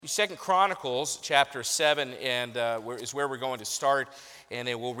Second Chronicles chapter 7 is where we're going to start, and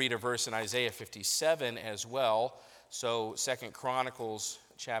then we'll read a verse in Isaiah 57 as well. So Second Chronicles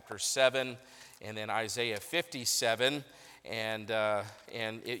chapter 7 and then Isaiah 57.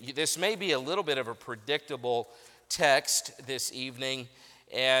 This may be a little bit of a predictable text this evening,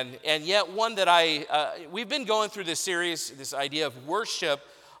 and yet one that we've been going through this series, this idea of worship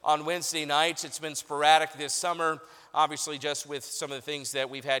on Wednesday nights. It's been sporadic this summer, obviously just with some of the things that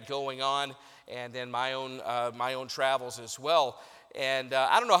we've had going on, and then my own travels as well. And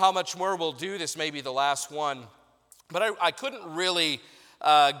I don't know how much more we'll do. This may be the last one, but I couldn't really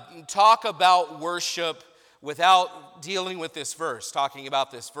talk about worship without dealing with this verse, talking about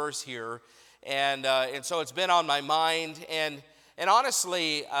this verse here, and so it's been on my mind. And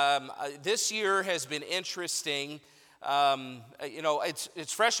honestly, this year has been interesting.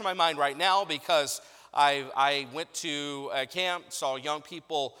 It's fresh in my mind right now because I went to a camp, saw young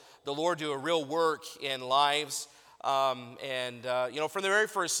people, the Lord do a real work in lives. From the very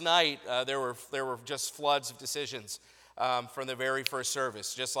first night, there were just floods of decisions from the very first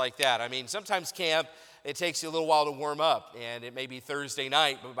service, just like that. I mean, sometimes camp, it takes you a little while to warm up, and it may be Thursday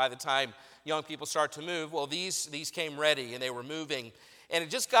night, but by the time young people start to move, well, these came ready, and they were moving. And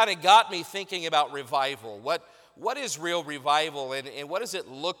it just kind of got me thinking about revival. What is real revival, and what does it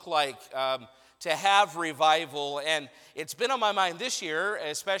look like to have revival? And it's been on my mind this year,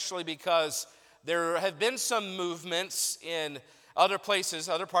 especially because there have been some movements in other places,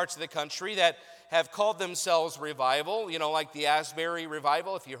 other parts of the country that have called themselves revival, like the Asbury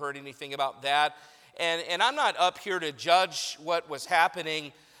revival, if you heard anything about that. And I'm not up here to judge what was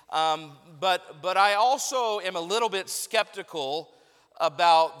happening, but I also am a little bit skeptical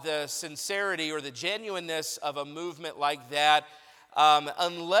about the sincerity or the genuineness of a movement like that,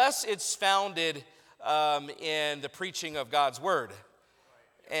 unless it's founded in the preaching of God's word.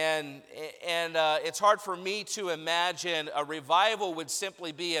 And it's hard for me to imagine a revival would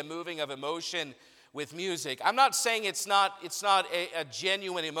simply be a moving of emotion with music. I'm not saying it's not a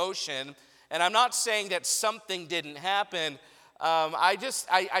genuine emotion, and I'm not saying that something didn't happen. I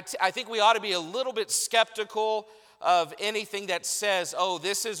think we ought to be a little bit skeptical of anything that says, oh,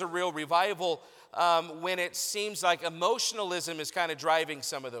 this is a real revival, when it seems like emotionalism is kind of driving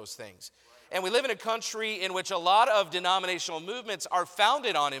some of those things. And we live in a country in which a lot of denominational movements are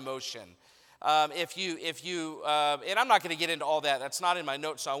founded on emotion. And I'm not going to get into all that. That's not in my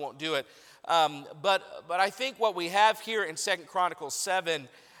notes, so I won't do it. But I think what we have here in 2 Chronicles 7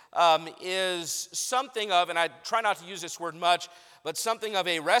 is something of, and I try not to use this word much, but something of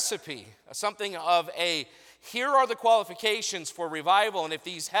a recipe, something of a, here are the qualifications for revival, and if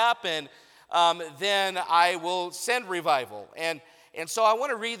these happen, then I will send revival. And so I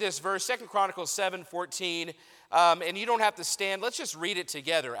want to read this verse, 2 Chronicles 7:14, and you don't have to stand. Let's just read it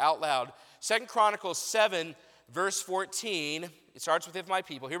together out loud. 2 Chronicles 7, verse 14. It starts with, if my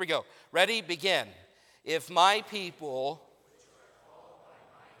people. Here we go. Ready? Begin. If my people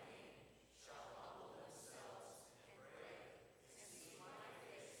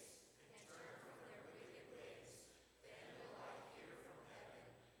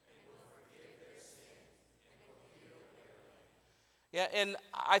Yeah, and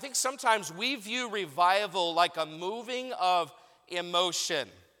I think sometimes we view revival like a moving of emotion.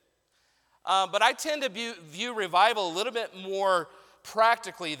 But I tend to view revival a little bit more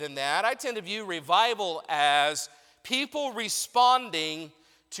practically than that. I tend to view revival as people responding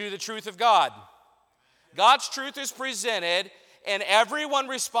to the truth of God. God's truth is presented, and everyone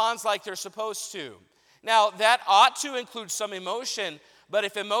responds like they're supposed to. Now, that ought to include some emotion, but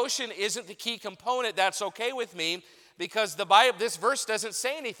if emotion isn't the key component, that's okay with me. Because this verse doesn't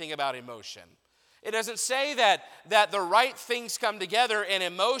say anything about emotion. It doesn't say that the right things come together and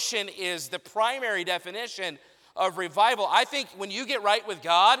emotion is the primary definition of revival. I think when you get right with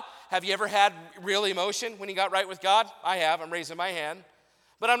God, have you ever had real emotion when you got right with God? I have. I'm raising my hand.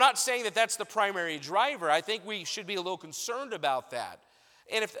 But I'm not saying that that's the primary driver. I think we should be a little concerned about that.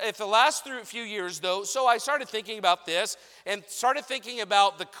 And if the last few years, though, so I started thinking about this and started thinking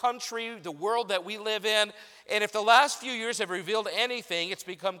about the country, the world that we live in. And if the last few years have revealed anything, it's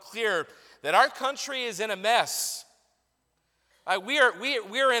become clear that our country is in a mess. We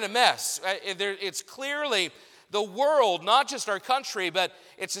are in a mess. It's clearly the world, not just our country, but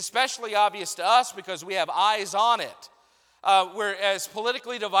it's especially obvious to us because we have eyes on it. We're as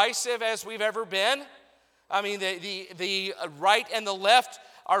politically divisive as we've ever been. I mean, the right and the left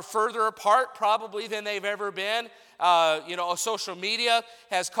are further apart probably than they've ever been. Social media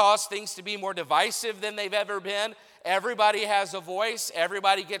has caused things to be more divisive than they've ever been. Everybody has a voice.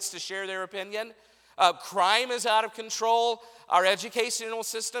 Everybody gets to share their opinion. Crime is out of control. Our educational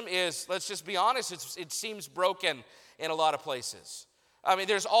system is, let's just be honest, it seems broken in a lot of places. I mean,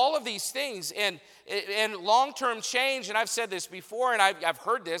 there's all of these things, and long-term change, and I've said this before, and I've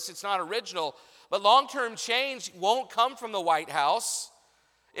heard this, it's not original, but long-term change won't come from the White House.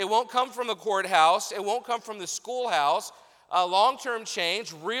 It won't come from the courthouse. It won't come from the schoolhouse. Long-term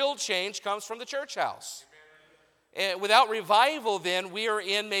change, real change, comes from the church house. And without revival, then, we are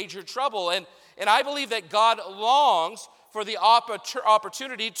in major trouble. And I believe that God longs for the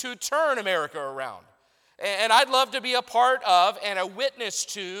opportunity to turn America around. And I'd love to be a part of and a witness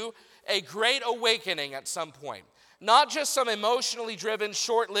to a great awakening at some point. Not just some emotionally driven,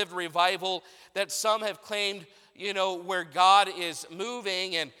 short-lived revival that some have claimed, where God is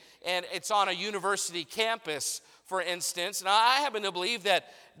moving and it's on a university campus, for instance. And I happen to believe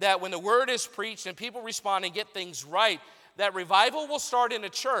that when the word is preached and people respond and get things right, that revival will start in a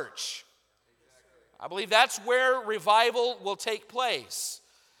church. I believe that's where revival will take place.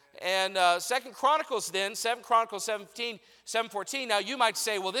 And 2 Chronicles 7:14. Now you might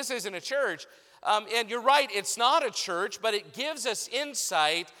say, well, this isn't a church. And you're right, it's not a church, but it gives us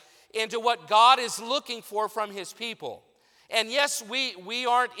insight into what God is looking for from his people. And yes, we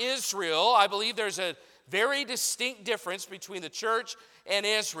aren't Israel. I believe there's a very distinct difference between the church and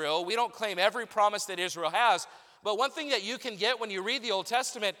Israel. We don't claim every promise that Israel has. But one thing that you can get when you read the Old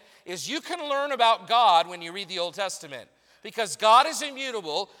Testament is you can learn about God when you read the Old Testament. Because God is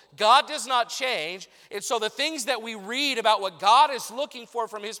immutable, God does not change, and so the things that we read about what God is looking for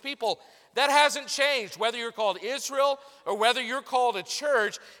from his people, that hasn't changed. Whether you're called Israel or whether you're called a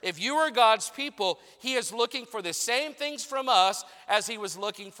church, if you are God's people, he is looking for the same things from us as he was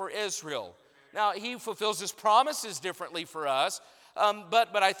looking for Israel. Now, he fulfills his promises differently for us,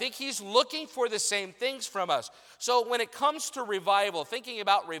 but I think he's looking for the same things from us. So when it comes to revival, thinking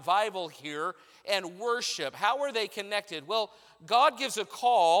about revival here and worship, how are they connected? Well, God gives a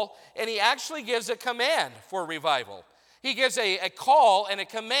call, and he actually gives a command for revival. He gives a call and a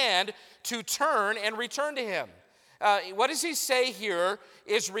command to turn and return to him. What does he say here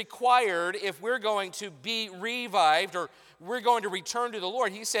is required if we're going to be revived or we're going to return to the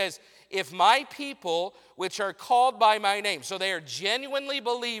Lord? He says, if my people, which are called by my name, so they are genuinely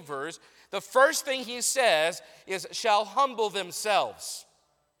believers, the first thing he says is, shall humble themselves.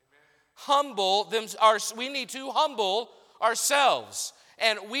 We need to humble ourselves.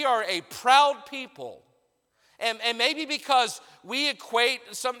 And we are a proud people. And maybe because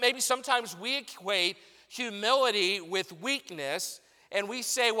sometimes we equate humility with weakness, and we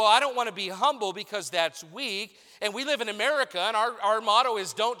say, well, I don't want to be humble because that's weak. And we live in America, and our motto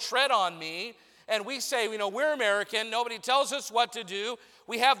is don't tread on me. And we say, we're American. Nobody tells us what to do.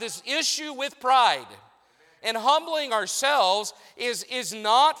 We have this issue with pride. And humbling ourselves is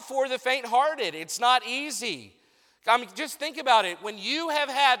not for the faint-hearted. It's not easy. I mean, just think about it. When you have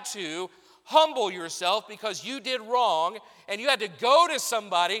had to humble yourself because you did wrong, and you had to go to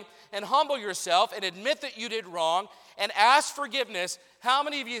somebody and humble yourself and admit that you did wrong and ask forgiveness, how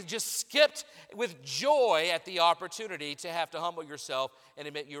many of you just skipped with joy at the opportunity to have to humble yourself and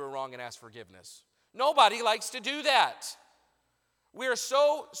admit you were wrong and ask forgiveness? Nobody likes to do that. We are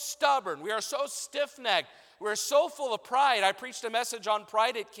so stubborn. We are so stiff-necked. We're so full of pride. I preached a message on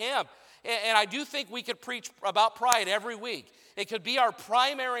pride at camp, and I do think we could preach about pride every week. It could be our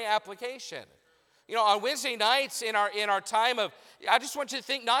primary application. On Wednesday nights in our time of, I just want you to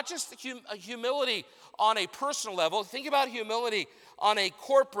think not just humility on a personal level. Think about humility on a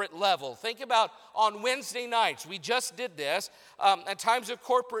corporate level. Think about on Wednesday nights. We just did this. At times of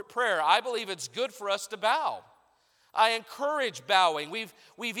corporate prayer, I believe it's good for us to bow. I encourage bowing.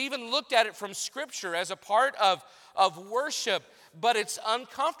 We've even looked at it from Scripture as a part of worship, but it's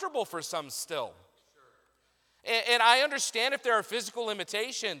uncomfortable for some still. And I understand if there are physical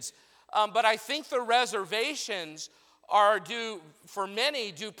limitations, but I think the reservations are due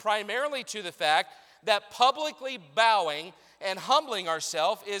primarily to the fact that publicly bowing and humbling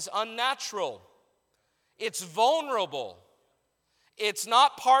ourselves is unnatural. It's vulnerable. It's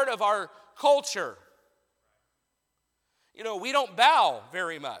not part of our culture. We don't bow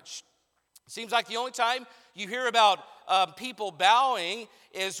very much. It seems like the only time you hear about people bowing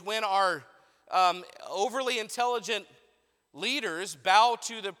is when our overly intelligent leaders bow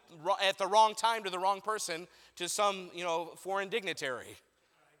at the wrong time to the wrong person, to some, foreign dignitary.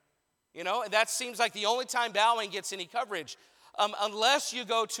 That seems like the only time bowing gets any coverage, unless you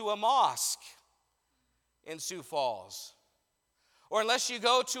go to a mosque in Sioux Falls, or unless you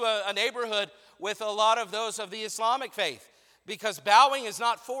go to a neighborhood with a lot of those of the Islamic faith, because bowing is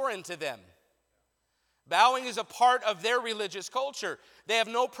not foreign to them. Bowing is a part of their religious culture. They have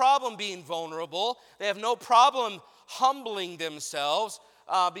no problem being vulnerable. They have no problem humbling themselves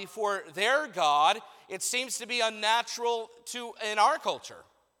before their God. It seems to be unnatural in our culture.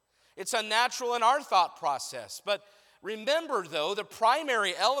 It's unnatural in our thought process. But remember, though, the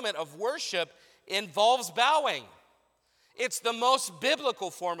primary element of worship involves bowing. It's the most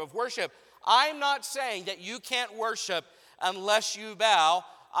biblical form of worship. I'm not saying that you can't worship unless you bow.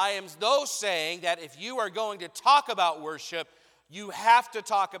 I am though saying that if you are going to talk about worship, you have to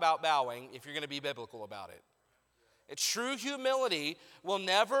talk about bowing if you're going to be biblical about it. True humility will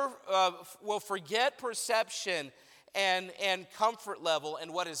never will forget perception and comfort level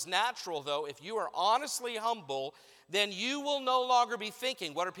and what is natural, though. If you are honestly humble, then you will no longer be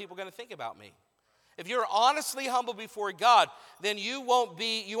thinking, what are people going to think about me? If you're honestly humble before God, then you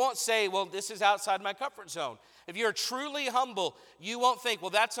won't say, well, this is outside my comfort zone. If you're truly humble, you won't think, well,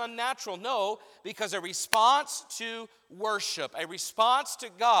 that's unnatural. No, because a response to worship, a response to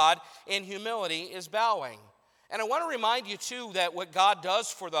God in humility is bowing. And I want to remind you, too, that what God does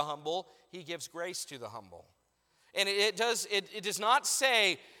for the humble, he gives grace to the humble. And it does not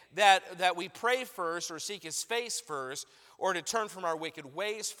say that we pray first or seek his face first or to turn from our wicked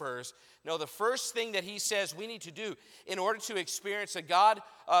ways first. No, the first thing that he says we need to do in order to experience a God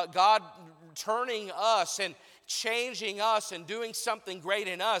turning us and changing us and doing something great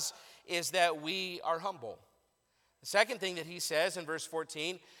in us is that we are humble. The second thing that he says in verse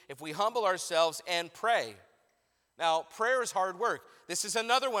 14, if we humble ourselves and pray. Now, prayer is hard work. This is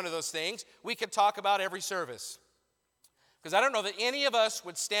another one of those things we could talk about every service. Because I don't know that any of us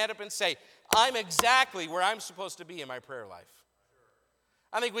would stand up and say, I'm exactly where I'm supposed to be in my prayer life.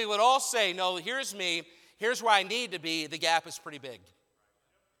 I think we would all say, no, here's me, here's where I need to be, the gap is pretty big.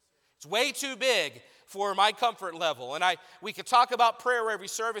 It's way too big for my comfort level. And we could talk about prayer every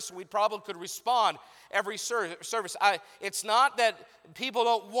service, and we probably could respond every service. It's not that people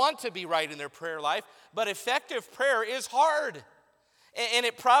don't want to be right in their prayer life, but effective prayer is hard. And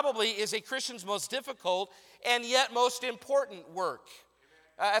it probably is a Christian's most difficult and yet most important work.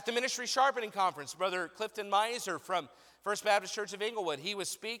 At the Ministry Sharpening Conference, Brother Clifton Miser from First Baptist Church of Inglewood, he was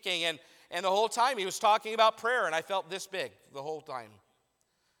speaking, and the whole time he was talking about prayer, and I felt this big the whole time.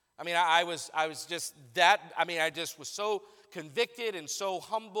 I mean, I just was so convicted and so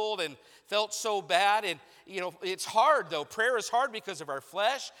humbled and felt so bad. And, it's hard, though. Prayer is hard because of our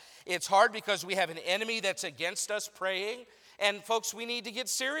flesh. It's hard because we have an enemy that's against us praying. And, folks, we need to get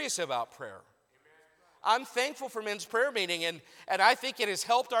serious about prayer. I'm thankful for men's prayer meeting, and I think it has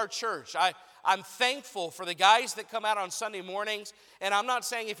helped our church. I'm thankful for the guys that come out on Sunday mornings, and I'm not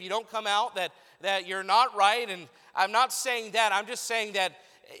saying if you don't come out that you're not right, and I'm not saying that. I'm just saying that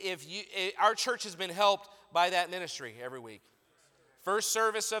our church has been helped by that ministry every week. First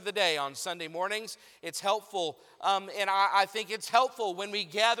service of the day on Sunday mornings, it's helpful, and I think it's helpful when we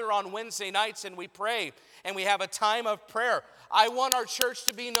gather on Wednesday nights and we pray, and we have a time of prayer. I want our church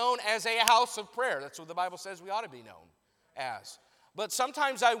to be known as a house of prayer. That's what the Bible says we ought to be known as. But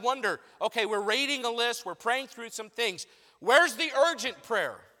sometimes I wonder, okay, we're reading a list, we're praying through some things. Where's the urgent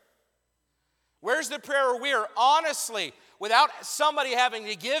prayer? Where's the prayer where we are honestly, without somebody having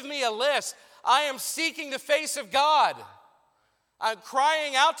to give me a list, I am seeking the face of God. I'm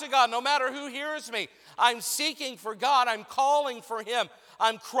crying out to God no matter who hears me. I'm seeking for God. I'm calling for him.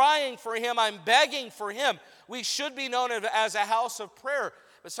 I'm crying for him. I'm begging for him. We should be known as a house of prayer.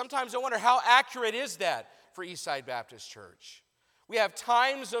 But sometimes I wonder, how accurate is that for Eastside Baptist Church? We have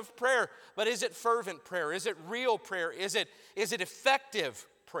times of prayer, but is it fervent prayer? Is it real prayer? Is it effective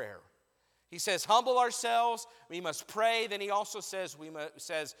prayer? He says, humble ourselves, we must pray. Then he also says,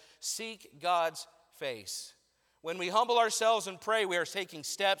 seek God's face. When we humble ourselves and pray, we are taking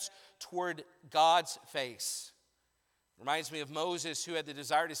steps toward God's face. Reminds me of Moses, who had the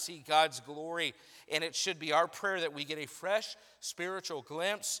desire to see God's glory, and it should be our prayer that we get a fresh spiritual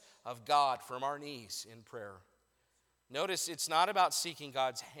glimpse of God from our knees in prayer. Notice it's not about seeking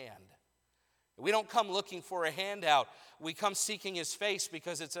God's hand. We don't come looking for a handout. We come seeking his face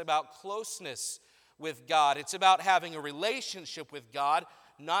because it's about closeness with God. It's about having a relationship with God,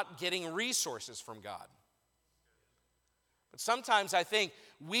 not getting resources from God. But sometimes I think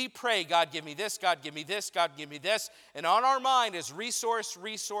we pray, God, give me this, God, give me this, God, give me this. And on our mind is resource,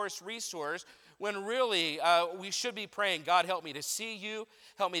 resource, resource, when really we should be praying, God, help me to see you,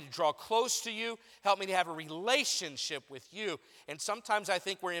 help me to draw close to you, help me to have a relationship with you. And sometimes I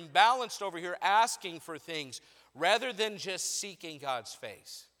think we're imbalanced over here asking for things rather than just seeking God's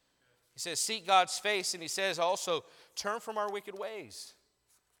face. He says, seek God's face, and he says also, turn from our wicked ways.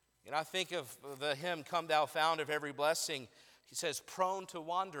 And I think of the hymn, Come Thou Fount of Every Blessing. He says, prone to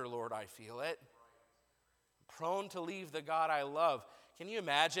wander, Lord, I feel it. prone to leave the God I love. Can you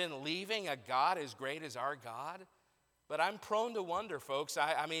imagine leaving a God as great as our God? But I'm prone to wonder, folks.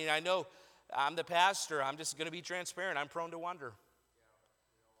 I mean, I know I'm the pastor. I'm just going to be transparent. I'm prone to wonder.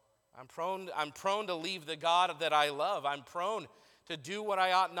 I'm prone to leave the God that I love. I'm prone to do what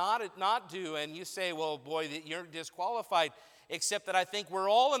I ought not do. And you say, well, boy, you're disqualified, except that I think we're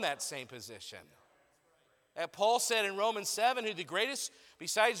all in that same position. Paul said in Romans 7, who the greatest,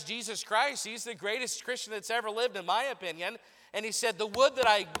 besides Jesus Christ, he's the greatest Christian that's ever lived, in my opinion. And he said, the good that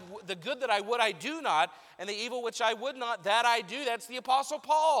I would I do not, and the evil which I would not, that I do. That's the Apostle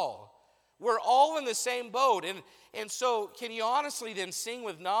Paul. We're all in the same boat. And so can you honestly then sing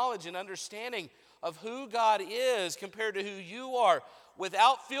with knowledge and understanding of who God is compared to who you are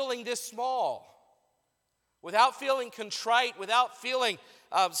without feeling this small, without feeling contrite, without feeling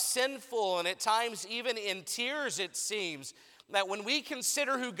sinful, and at times even in tears, it seems, that when we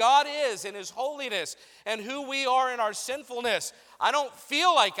consider who God is in his holiness and who we are in our sinfulness, I don't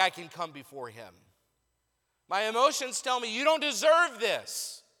feel like I can come before him. My emotions tell me, you don't deserve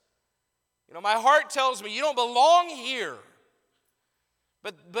this. You know, my heart tells me, you don't belong here.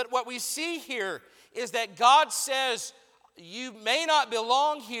 But what we see here is that God says, you may not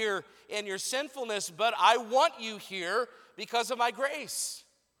belong here in your sinfulness, but I want you here because of my grace.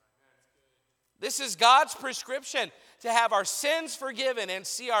 This is God's prescription to have our sins forgiven and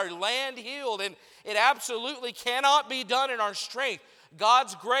see our land healed. And it absolutely cannot be done in our strength.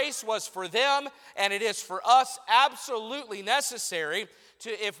 God's grace was for them, and it is for us absolutely necessary to,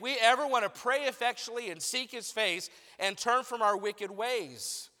 if we ever want to pray effectually and seek his face and turn from our wicked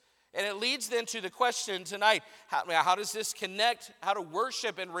ways. And it leads then to the question tonight, how does this connect? How do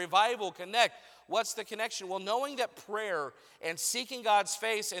worship and revival connect? What's the connection? Well, knowing that prayer and seeking God's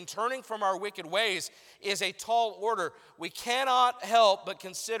face and turning from our wicked ways is a tall order, we cannot help but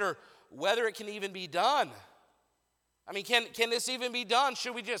consider whether it can even be done. I mean, can this even be done?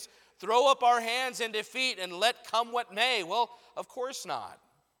 Should we just throw up our hands in defeat and let come what may? Well, of course not.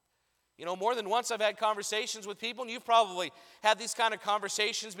 You know, more than once I've had conversations with people, and you've probably had these kind of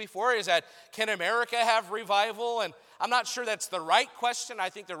conversations before, is that, can America have revival? And I'm not sure that's the right question. I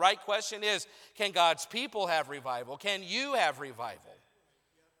think the right question is, can God's people have revival? Can you have revival?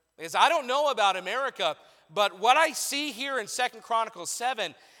 Because I don't know about America, but what I see here in 2 Chronicles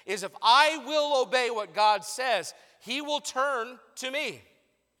 7 is if I will obey what God says, he will turn to me.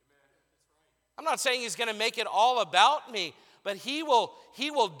 I'm not saying he's going to make it all about me, but he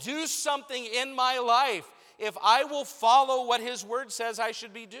will do something in my life if I will follow what his word says I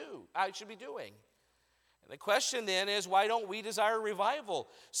should be doing. And the question then is, why don't we desire revival?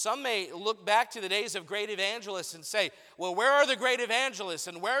 Some may look back to the days of great evangelists and say, well, where are the great evangelists?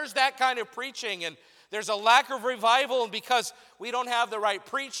 And where's that kind of preaching? And there's a lack of revival, and because we don't have the right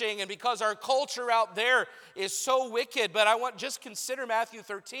preaching, and because our culture out there is so wicked. But just consider Matthew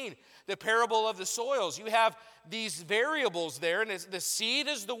 13, the parable of the soils. You have these variables there, and the seed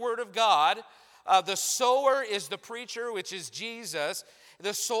is the word of God. The sower is the preacher, which is Jesus.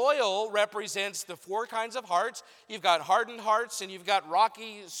 The soil represents the four kinds of hearts. You've got hardened hearts, and you've got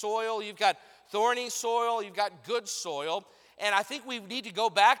rocky soil, you've got thorny soil, you've got good soil. And I think we need to go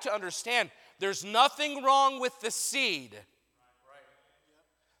back to understand there's nothing wrong with the seed.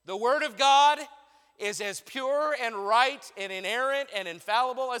 The word of God is as pure and right and inerrant and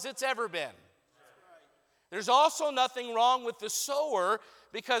infallible as it's ever been. There's also nothing wrong with the sower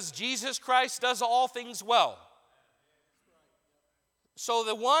because Jesus Christ does all things well. So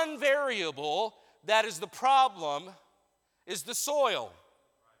the one variable that is the problem is the soil.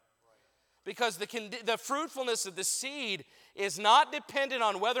 Because the fruitfulness of the seed is not dependent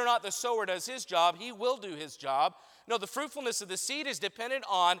on whether or not the sower does his job. He will do his job. No, the fruitfulness of the seed is dependent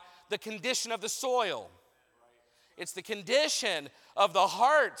on the condition of the soil. It's the condition of the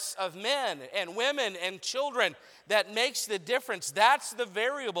hearts of men and women and children that makes the difference. That's the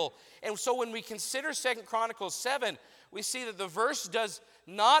variable. And so when we consider 2 Chronicles 7, we see that the verse does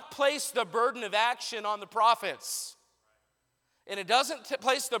not place the burden of action on the prophets. And it doesn't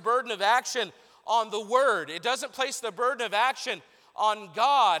place the burden of action on the word. It doesn't place the burden of action on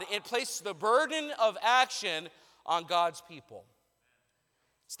God. It places the burden of action on God's people.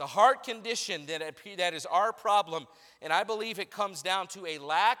 It's the heart condition that is our problem, and I believe it comes down to a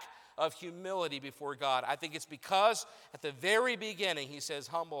lack of humility before God. I think it's because at the very beginning he says,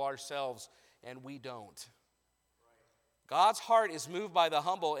 humble ourselves, and we don't. God's heart is moved by the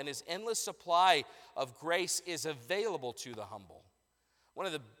humble, and his endless supply of grace is available to the humble. One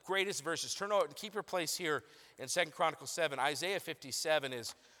of the greatest verses, keep your place here in 2 Chronicles 7. Isaiah 57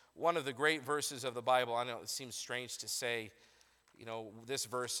 is one of the great verses of the Bible. I know it seems strange to say, this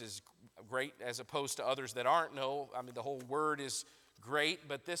verse is great as opposed to others that aren't. No, I mean, the whole word is great,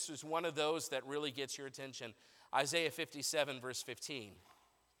 but this is one of those that really gets your attention. Isaiah 57, verse 15.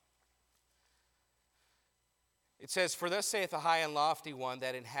 It says, "For thus saith the high and lofty one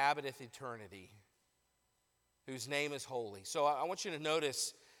that inhabiteth eternity, whose name is holy." So I want you to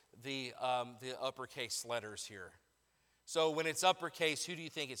notice the uppercase letters here. So when it's uppercase, who do you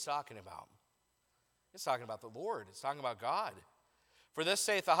think it's talking about? It's talking about the Lord. It's talking about God. "For thus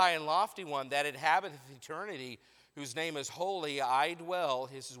saith the high and lofty one that inhabiteth eternity, whose name is holy, I dwell,"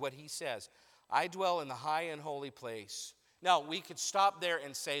 this is what he says, "I dwell in the high and holy place." Now, we could stop there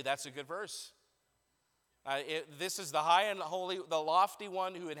and say that's a good verse. This is the high and holy, the lofty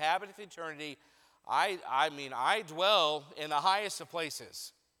one who inhabiteth eternity. I dwell in the highest of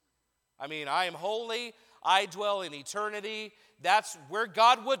places. I am holy. I dwell in eternity. That's where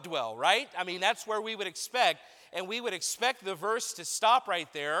God would dwell, right? That's where we would expect. And we would expect the verse to stop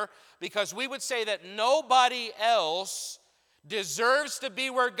right there because we would say that nobody else deserves to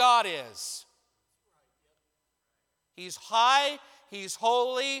be where God is. He's high, he's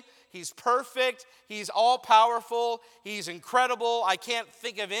holy, he's perfect, he's all-powerful, he's incredible. I can't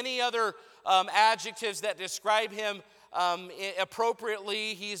think of any other adjectives that describe him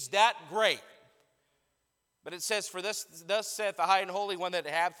appropriately. He's that great. But it says, "For thus saith the high and holy one that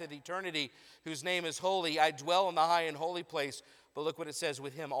inhabiteth eternity, whose name is holy, I dwell in the high and holy place." But look what it says,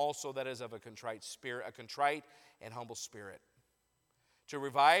 "With him also that is of a contrite spirit," a contrite and humble spirit, "to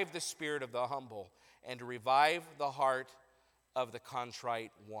revive the spirit of the humble, and to revive the heart of the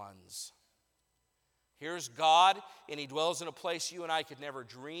contrite ones." Here's God, and he dwells in a place you and I could never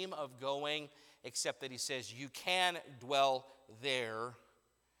dream of going, except that he says you can dwell there.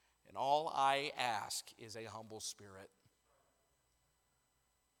 And all I ask is a humble spirit.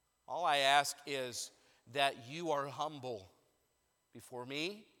 All I ask is that you are humble before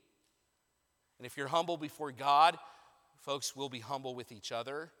me. And if you're humble before God, folks, we'll be humble with each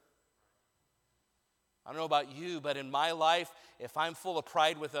other. I don't know about you, but in my life, if I'm full of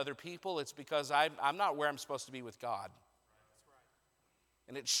pride with other people, it's because I'm not where I'm supposed to be with God.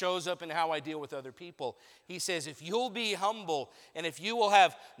 And it shows up in how I deal with other people. He says, if you'll be humble, and if you will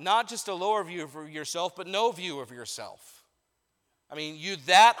have not just a lower view of yourself, but no view of yourself. You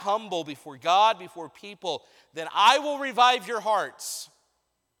that humble before God, before people, then I will revive your hearts.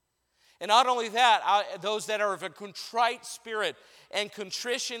 And not only that, those that are of a contrite spirit, and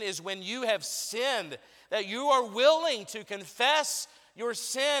contrition is when you have sinned, that you are willing to confess your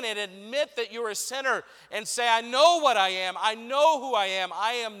sin and admit that you're a sinner and say, I know what I am. I know who I am.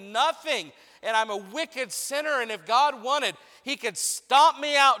 I am nothing, and I'm a wicked sinner, and if God wanted, he could stomp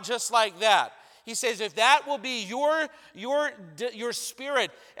me out just like that. He says, if that will be your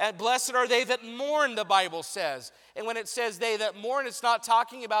spirit, and blessed are they that mourn, the Bible says. And when it says they that mourn, it's not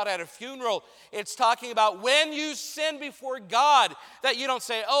talking about at a funeral. It's talking about when you sin before God, that you don't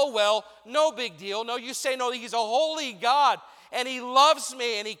say, oh, well, no big deal. No, you say, no, he's a holy God, and he loves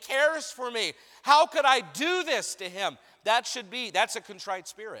me, and he cares for me. How could I do this to him? That's a contrite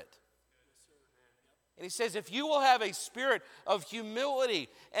spirit. And he says, if you will have a spirit of humility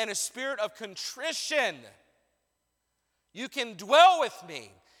and a spirit of contrition, you can dwell with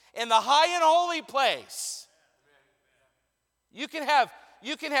me in the high and holy place. You can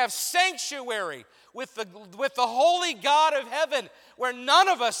have sanctuary with the holy God of heaven, where none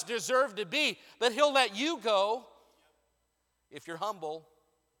of us deserve to be, but he'll let you go if you're humble.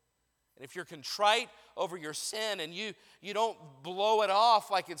 And if you're contrite over your sin, and you don't blow it off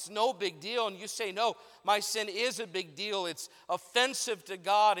like it's no big deal, and you say, no, my sin is a big deal. It's offensive to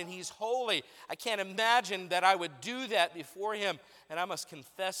God, and he's holy. I can't imagine that I would do that before him, and I must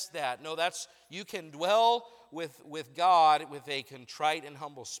confess that. No, you can dwell with God with a contrite and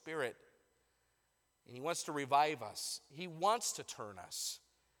humble spirit. And he wants to revive us. He wants to turn us.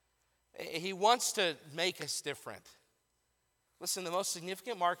 He wants to make us different. Listen, the most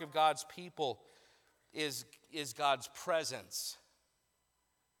significant mark of God's people is God's presence.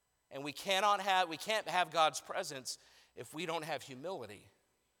 And we can't have God's presence if we don't have humility.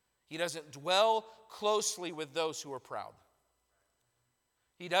 He doesn't dwell closely with those who are proud.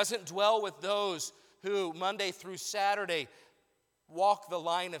 He doesn't dwell with those who Monday through Saturday walk the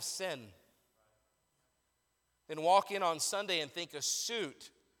line of sin. Then walk in on Sunday and think a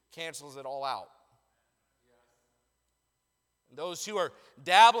suit cancels it all out. Those who are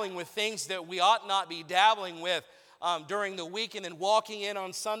dabbling with things that we ought not be dabbling with during the week, and then walking in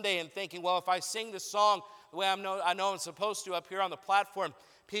on Sunday and thinking, well, if I sing the song the way I know I'm supposed to up here on the platform,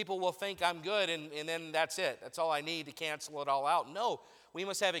 people will think I'm good, and then that's it. That's all I need to cancel it all out. No, we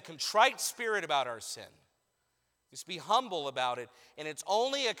must have a contrite spirit about our sin. Just be humble about it. And it's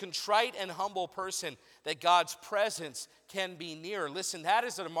only a contrite and humble person that God's presence can be near. Listen, that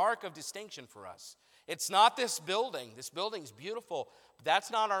is a mark of distinction for us. It's not this building. This building's beautiful, but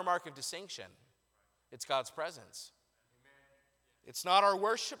that's not our mark of distinction. It's God's presence. It's not our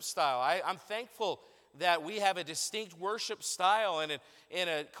worship style. I'm thankful that we have a distinct worship style in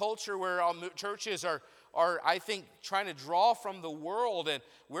a culture where all churches are, I think, trying to draw from the world, and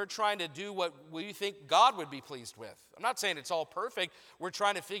we're trying to do what we think God would be pleased with. I'm not saying it's all perfect. We're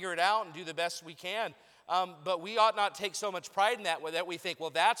trying to figure it out and do the best we can. But we ought not take so much pride in that we think, well,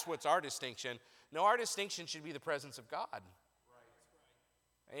 that's what's our distinction. No, our distinction should be the presence of God.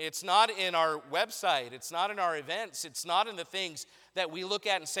 It's not in our website. It's not in our events. It's not in the things that we look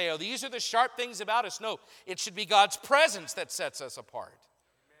at and say, oh, these are the sharp things about us. No, it should be God's presence that sets us apart.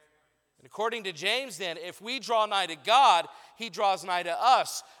 And according to James, then, if we draw nigh to God, he draws nigh to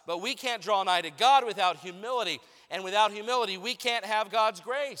us. But we can't draw nigh to God without humility. And without humility, we can't have God's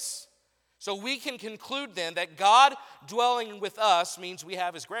grace. So we can conclude then that God dwelling with us means we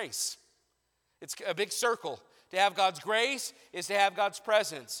have his grace. It's a big circle. To have God's grace is to have God's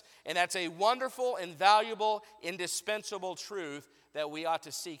presence. And that's a wonderful, invaluable, indispensable truth that we ought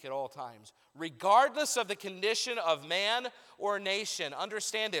to seek at all times. Regardless of the condition of man or nation,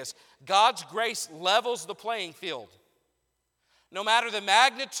 understand this, God's grace levels the playing field. No matter the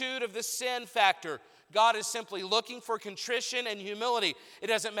magnitude of the sin factor, God is simply looking for contrition and humility. It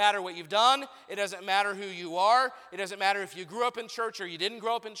doesn't matter what you've done. It doesn't matter who you are. It doesn't matter if you grew up in church or you didn't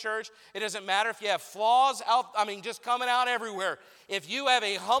grow up in church. It doesn't matter if you have flaws just coming out everywhere. If you have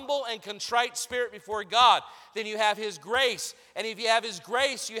a humble and contrite spirit before God, then you have his grace. And if you have his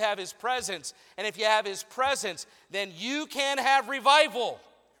grace, you have his presence. And if you have his presence, then you can have revival.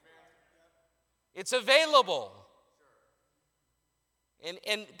 It's available.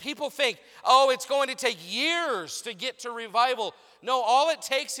 And people think, oh, it's going to take years to get to revival. No, all it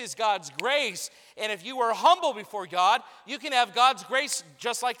takes is God's grace. And if you are humble before God, you can have God's grace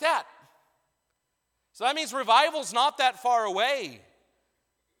just like that. So that means revival's not that far away.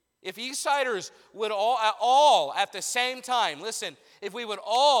 If Eastsiders would all at the same time, listen, if we would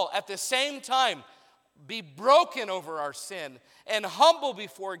all at the same time be broken over our sin and humble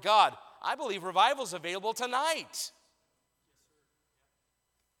before God, I believe revival's available tonight.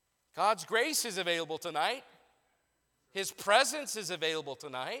 God's grace is available tonight. His presence is available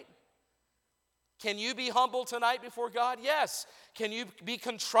tonight. Can you be humble tonight before God? Yes. Can you be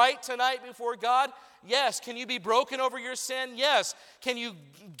contrite tonight before God? Yes. Can you be broken over your sin? Yes. Can you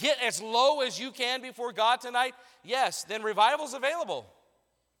get as low as you can before God tonight? Yes. Then revival's available.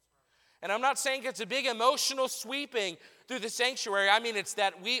 And I'm not saying it's a big emotional sweeping through the sanctuary. I mean, it's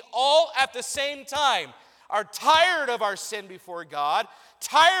that we all at the same time are tired of our sin before God,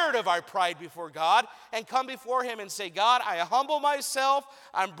 tired of our pride before God, and come before him and say, God, I humble myself.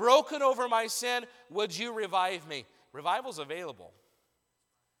 I'm broken over my sin. Would you revive me? Revival's available.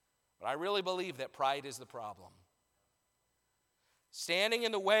 But I really believe that pride is the problem. Standing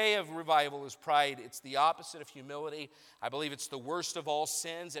in the way of revival is pride. It's the opposite of humility. I believe it's the worst of all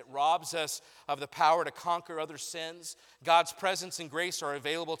sins. It robs us of the power to conquer other sins. God's presence and grace are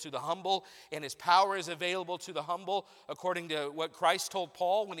available to the humble, and his power is available to the humble, according to what Christ told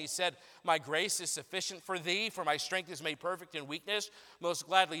Paul when he said, my grace is sufficient for thee, for my strength is made perfect in weakness. Most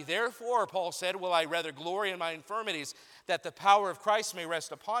gladly, therefore, Paul said, will I rather glory in my infirmities, that the power of Christ may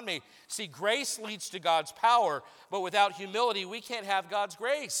rest upon me. See, grace leads to God's power, but without humility, we can't have God's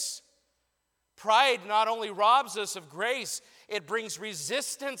grace. Pride not only robs us of grace, it brings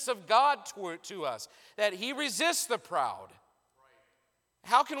resistance of God to us, that he resists the proud.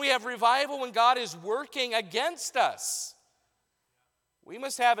 How can we have revival when God is working against us? We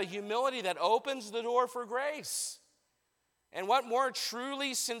must have a humility that opens the door for grace. And what more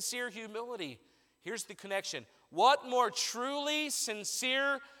truly sincere humility? Here's the connection. What more truly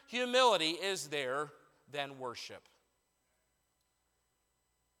sincere humility is there than worship?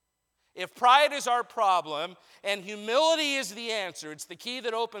 If pride is our problem and humility is the answer, it's the key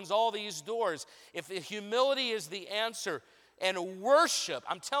that opens all these doors. If humility is the answer and worship,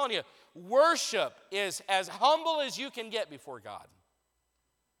 I'm telling you, worship is as humble as you can get before God.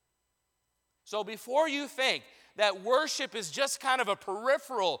 So before you think that worship is just kind of a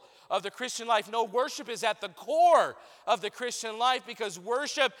peripheral of the Christian life, no, worship is at the core of the Christian life, because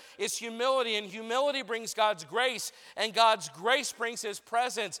worship is humility, and humility brings God's grace, and God's grace brings his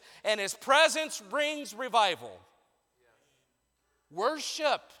presence, and his presence brings revival.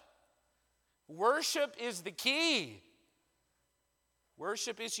 Worship. Worship is the key.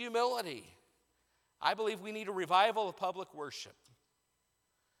 Worship is humility. I believe we need a revival of public worship.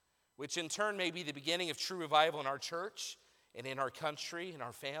 which in turn may be the beginning of true revival in our church and in our country, in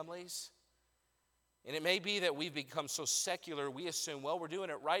our families. And it may be that we've become so secular, we assume, well, we're doing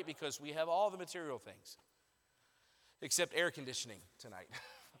it right because we have all the material things, except air conditioning tonight,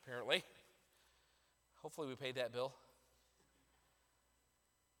 apparently. Hopefully we paid that bill.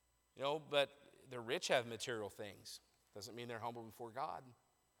 But the rich have material things. Doesn't mean they're humble before God.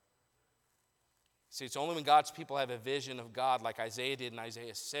 See, it's only when God's people have a vision of God like Isaiah did in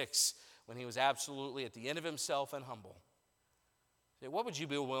Isaiah 6, when he was absolutely at the end of himself and humble. What would you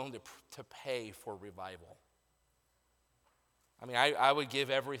be willing to pay for revival? I mean, I would give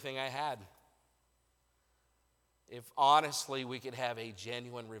everything I had if honestly we could have a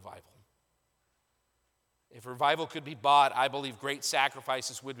genuine revival. If revival could be bought, I believe great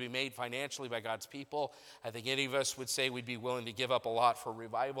sacrifices would be made financially by God's people. I think any of us would say we'd be willing to give up a lot for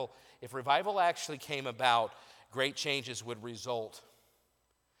revival. If revival actually came about, great changes would result.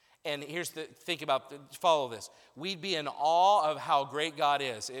 And follow this. We'd be in awe of how great God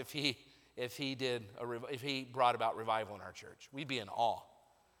is if he brought about revival in our church. We'd be in awe.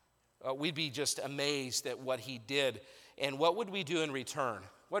 We'd be just amazed at what he did. And what would we do in return?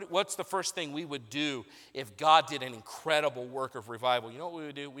 What's the first thing we would do if God did an incredible work of revival? You know what we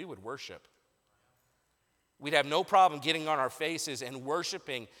would do? We would worship. We'd have no problem getting on our faces and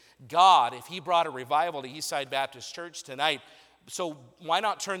worshiping God if he brought a revival to Eastside Baptist Church tonight. So why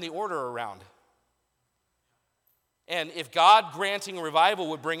not turn the order around? And if God granting a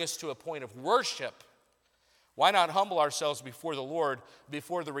revival would bring us to a point of worship, why not humble ourselves before the Lord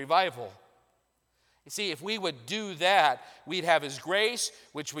before the revival? You see, if we would do that, we'd have his grace,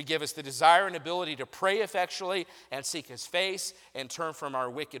 which would give us the desire and ability to pray effectually and seek his face and turn from our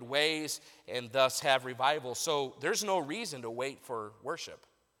wicked ways and thus have revival. So there's no reason to wait for worship.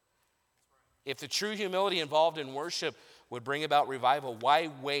 If the true humility involved in worship would bring about revival, why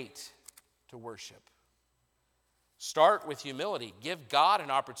wait to worship? Start with humility. Give God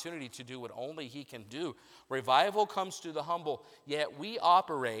an opportunity to do what only he can do. Revival comes to the humble, yet we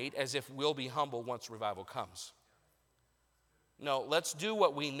operate as if we'll be humble once revival comes. No, let's do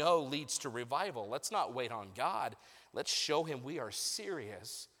what we know leads to revival. Let's not wait on God. Let's show him we are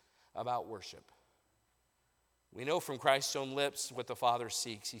serious about worship. We know from Christ's own lips what the Father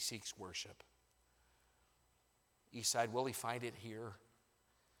seeks. He seeks worship. Eastside, will he find it here?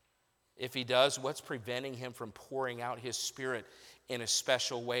 If he does, what's preventing him from pouring out his Spirit in a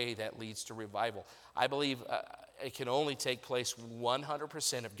special way that leads to revival? I believe it can only take place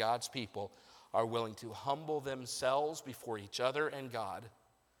 100% of God's people are willing to humble themselves before each other and God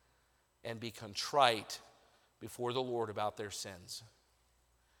and be contrite before the Lord about their sins.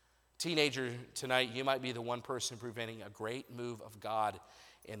 Teenager, tonight, you might be the one person preventing a great move of God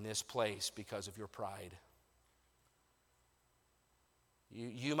in this place because of your pride.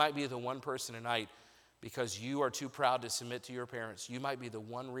 You might be the one person tonight because you are too proud to submit to your parents. You might be the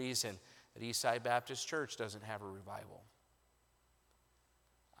one reason that Eastside Baptist Church doesn't have a revival.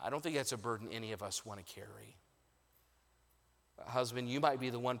 I don't think that's a burden any of us want to carry. Husband, you might be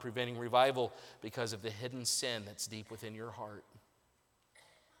the one preventing revival because of the hidden sin that's deep within your heart.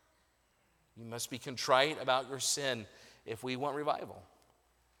 You must be contrite about your sin if we want revival.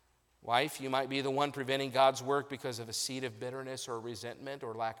 Wife, you might be the one preventing God's work because of a seed of bitterness or resentment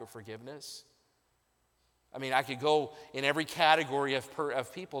or lack of forgiveness. I mean, I could go in every category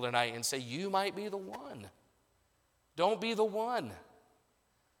of people tonight and say, you might be the one. Don't be the one.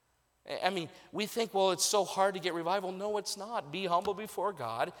 I mean, we think, well, it's so hard to get revival. No, it's not. Be humble before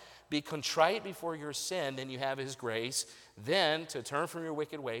God. Be contrite before your sin, then you have his grace. Then to turn from your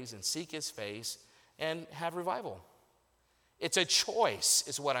wicked ways and seek his face and have revival. It's a choice,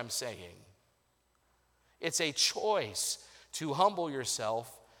 is what I'm saying. It's a choice to humble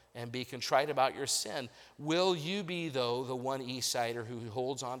yourself and be contrite about your sin. Will you be, though, the one Eastsider who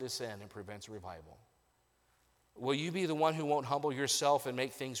holds on to sin and prevents revival? Will you be the one who won't humble yourself and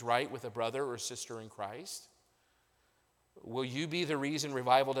make things right with a brother or sister in Christ? Will you be the reason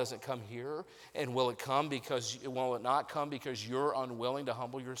revival doesn't come here? And will it not come because you're unwilling to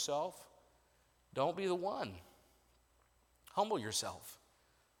humble yourself? Don't be the one. Humble yourself.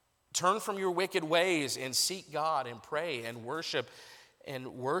 Turn from your wicked ways and seek God and pray and worship.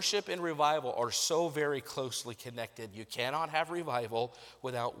 And worship and revival are so very closely connected. You cannot have revival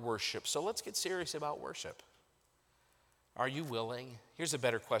without worship. So let's get serious about worship. Are you willing? Here's a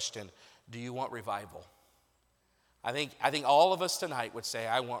better question. Do you want revival? I think all of us tonight would say,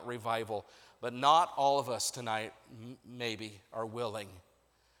 I want revival. But not all of us tonight, maybe, are willing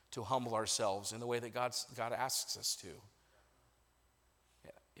to humble ourselves in the way that God asks us to.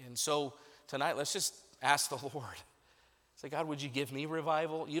 And so tonight, let's just ask the Lord. Say, God, would you give me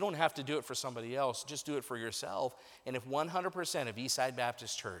revival? You don't have to do it for somebody else. Just do it for yourself. And if 100% of Eastside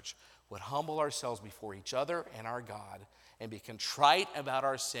Baptist Church would humble ourselves before each other and our God and be contrite about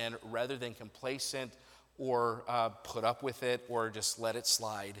our sin rather than complacent or put up with it or just let it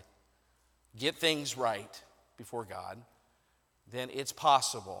slide, get things right before God, then it's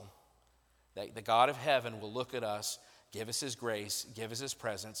possible that the God of heaven will look at us, give us his grace, give us his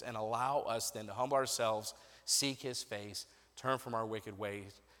presence, and allow us then to humble ourselves, seek his face, turn from our wicked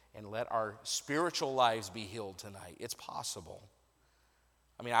ways, and let our spiritual lives be healed tonight. It's possible.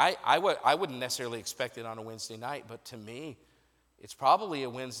 I mean, I wouldn't necessarily expect it on a Wednesday night, but to me, it's probably a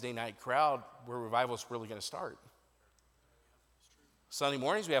Wednesday night crowd where revival is really going to start. Sunday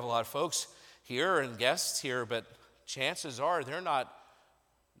mornings, we have a lot of folks here and guests here, but chances are they're not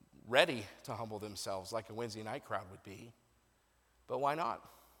ready to humble themselves like a Wednesday night crowd would be. But why not?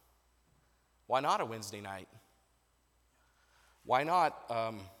 Why not a Wednesday night? Why not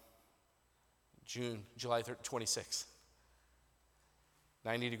July 26th?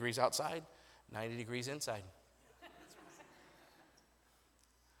 90 degrees outside, 90 degrees inside.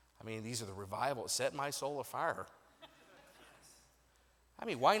 I mean, these are the revivals. Set my soul afire. I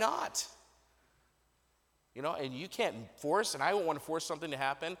mean, why not? You know, and you can't force, and I don't want to force something to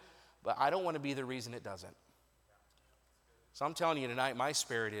happen, but I don't want to be the reason it doesn't. So I'm telling you tonight, my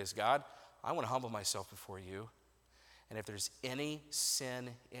spirit is, God, I want to humble myself before you. And if there's any sin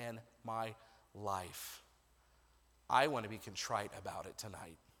in my life, I want to be contrite about it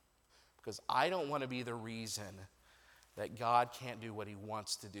tonight. Because I don't want to be the reason that God can't do what he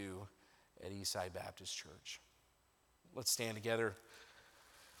wants to do at Eastside Baptist Church. Let's stand together.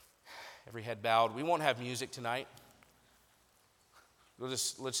 Every head bowed. We won't have music tonight.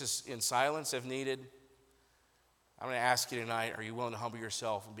 Let's just in silence if needed. I'm going to ask you tonight, are you willing to humble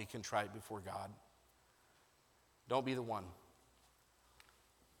yourself and be contrite before God? Don't be the one.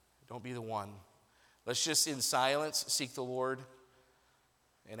 Don't be the one. Let's just in silence seek the Lord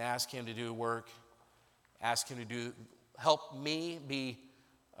and ask him to do work. Ask him to help me be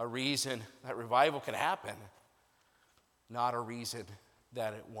a reason that revival can happen, not a reason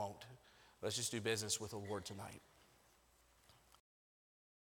that it won't. Let's just do business with the Lord tonight.